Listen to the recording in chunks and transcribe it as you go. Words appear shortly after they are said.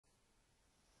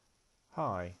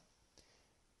Hi,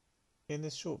 in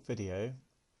this short video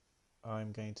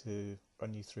I'm going to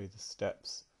run you through the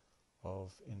steps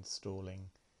of installing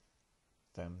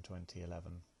VEM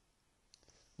 2011.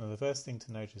 Now the first thing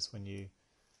to notice when you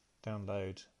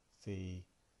download the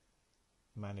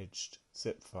managed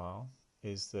zip file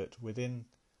is that within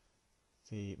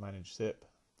the managed zip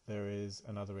there is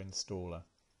another installer.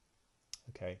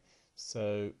 Okay,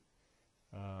 so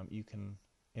you can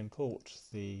import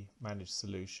the managed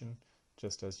solution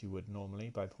just as you would normally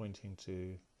by pointing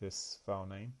to this file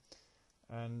name,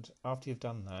 and after you've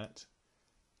done that,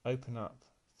 open up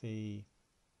the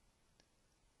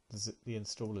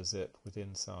installer zip within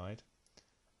inside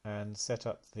and set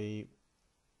up the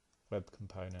web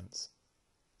components.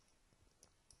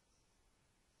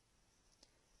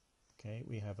 Okay,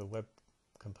 we have a web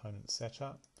component set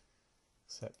up.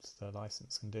 Accept the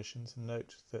license conditions and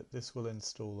note that this will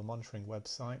install the monitoring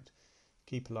website,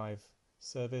 keep alive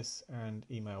service and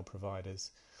email providers.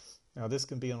 Now this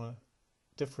can be on a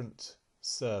different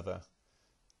server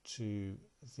to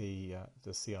the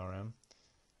CRM,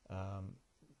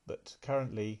 but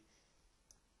currently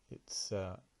it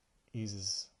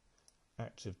uses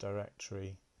Active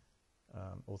Directory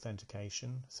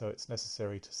authentication, so it's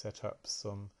necessary to set up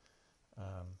some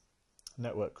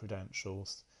network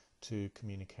credentials to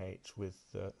communicate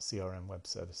with the CRM web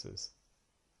services.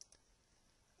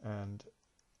 And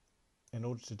in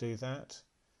order to do that,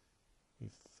 we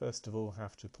first of all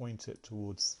have to point it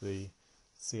towards the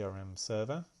CRM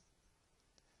server.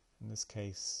 In this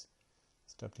case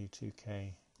it's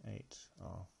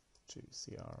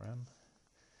W2K8R2CRM,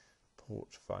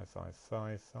 port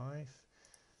 5555,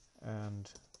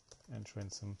 and enter in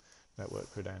some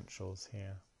network credentials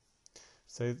here.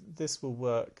 So this will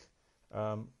work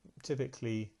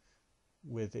typically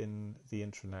within the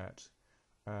intranet,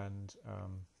 and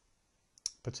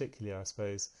particularly I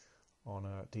suppose on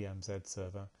a DMZ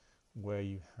server where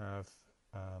you have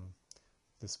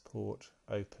this port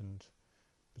opened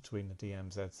between the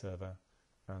DMZ server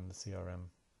and the CRM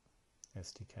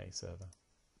SDK server.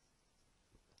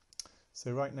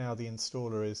 So right now the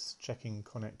installer is checking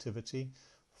connectivity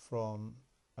from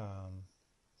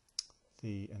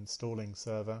the installing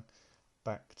server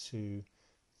back to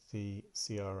the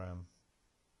CRM.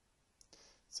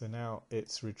 So now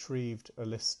it's retrieved a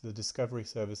list, the discovery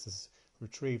service has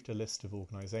retrieved a list of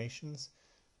organizations,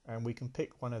 and we can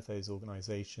pick one of those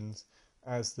organizations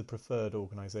as the preferred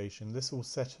organization. This will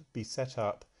be set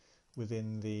up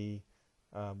within the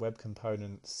web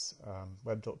components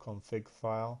web.config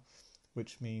file,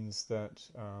 which means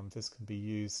that this can be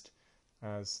used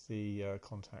as the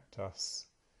contact us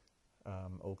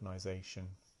organization.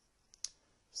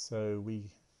 So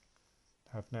we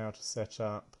have now to set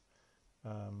up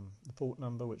the port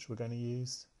number which we're going to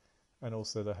use, and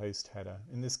also the host header.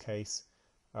 In this case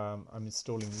I'm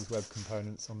installing these web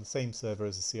components on the same server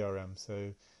as the CRM,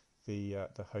 so the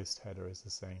host header is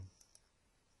the same.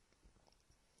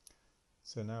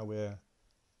 So now we're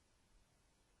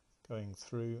going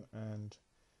through and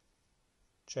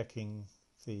checking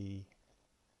the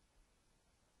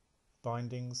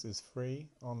bindings is free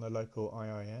on the local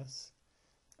IIS,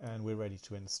 and we're ready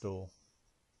to install.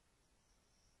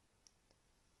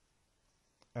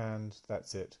 And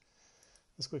that's it.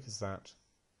 As quick as that.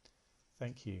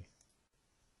 Thank you.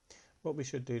 What we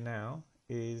should do now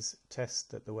is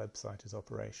test that the website is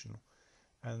operational,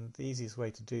 and the easiest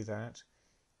way to do that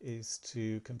is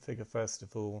to configure first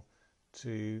of all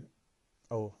to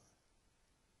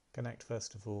connect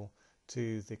first of all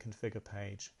to the configure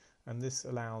page, and this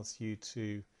allows you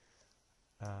to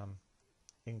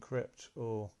encrypt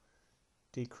or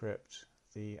decrypt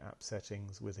the app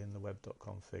settings within the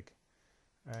web.config,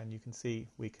 and you can see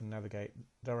we can navigate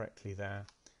directly there,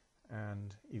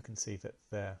 and you can see that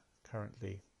they're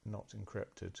currently not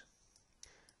encrypted.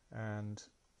 And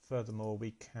furthermore,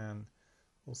 we can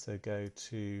also go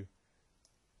to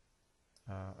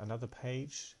another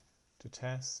page to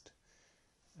test.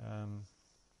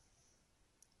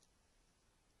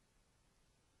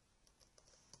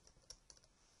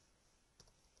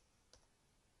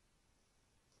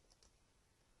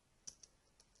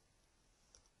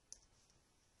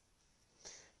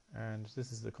 And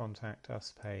this is the contact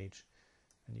us page,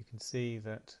 and you can see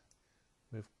that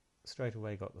we've straight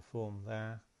away got the form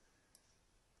there.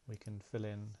 We can fill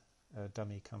in a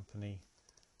dummy company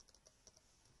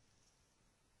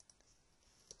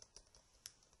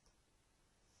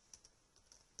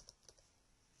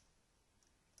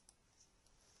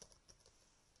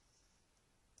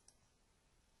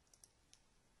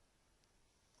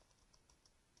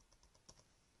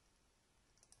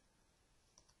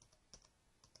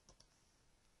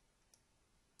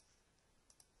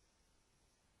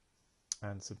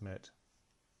and submit.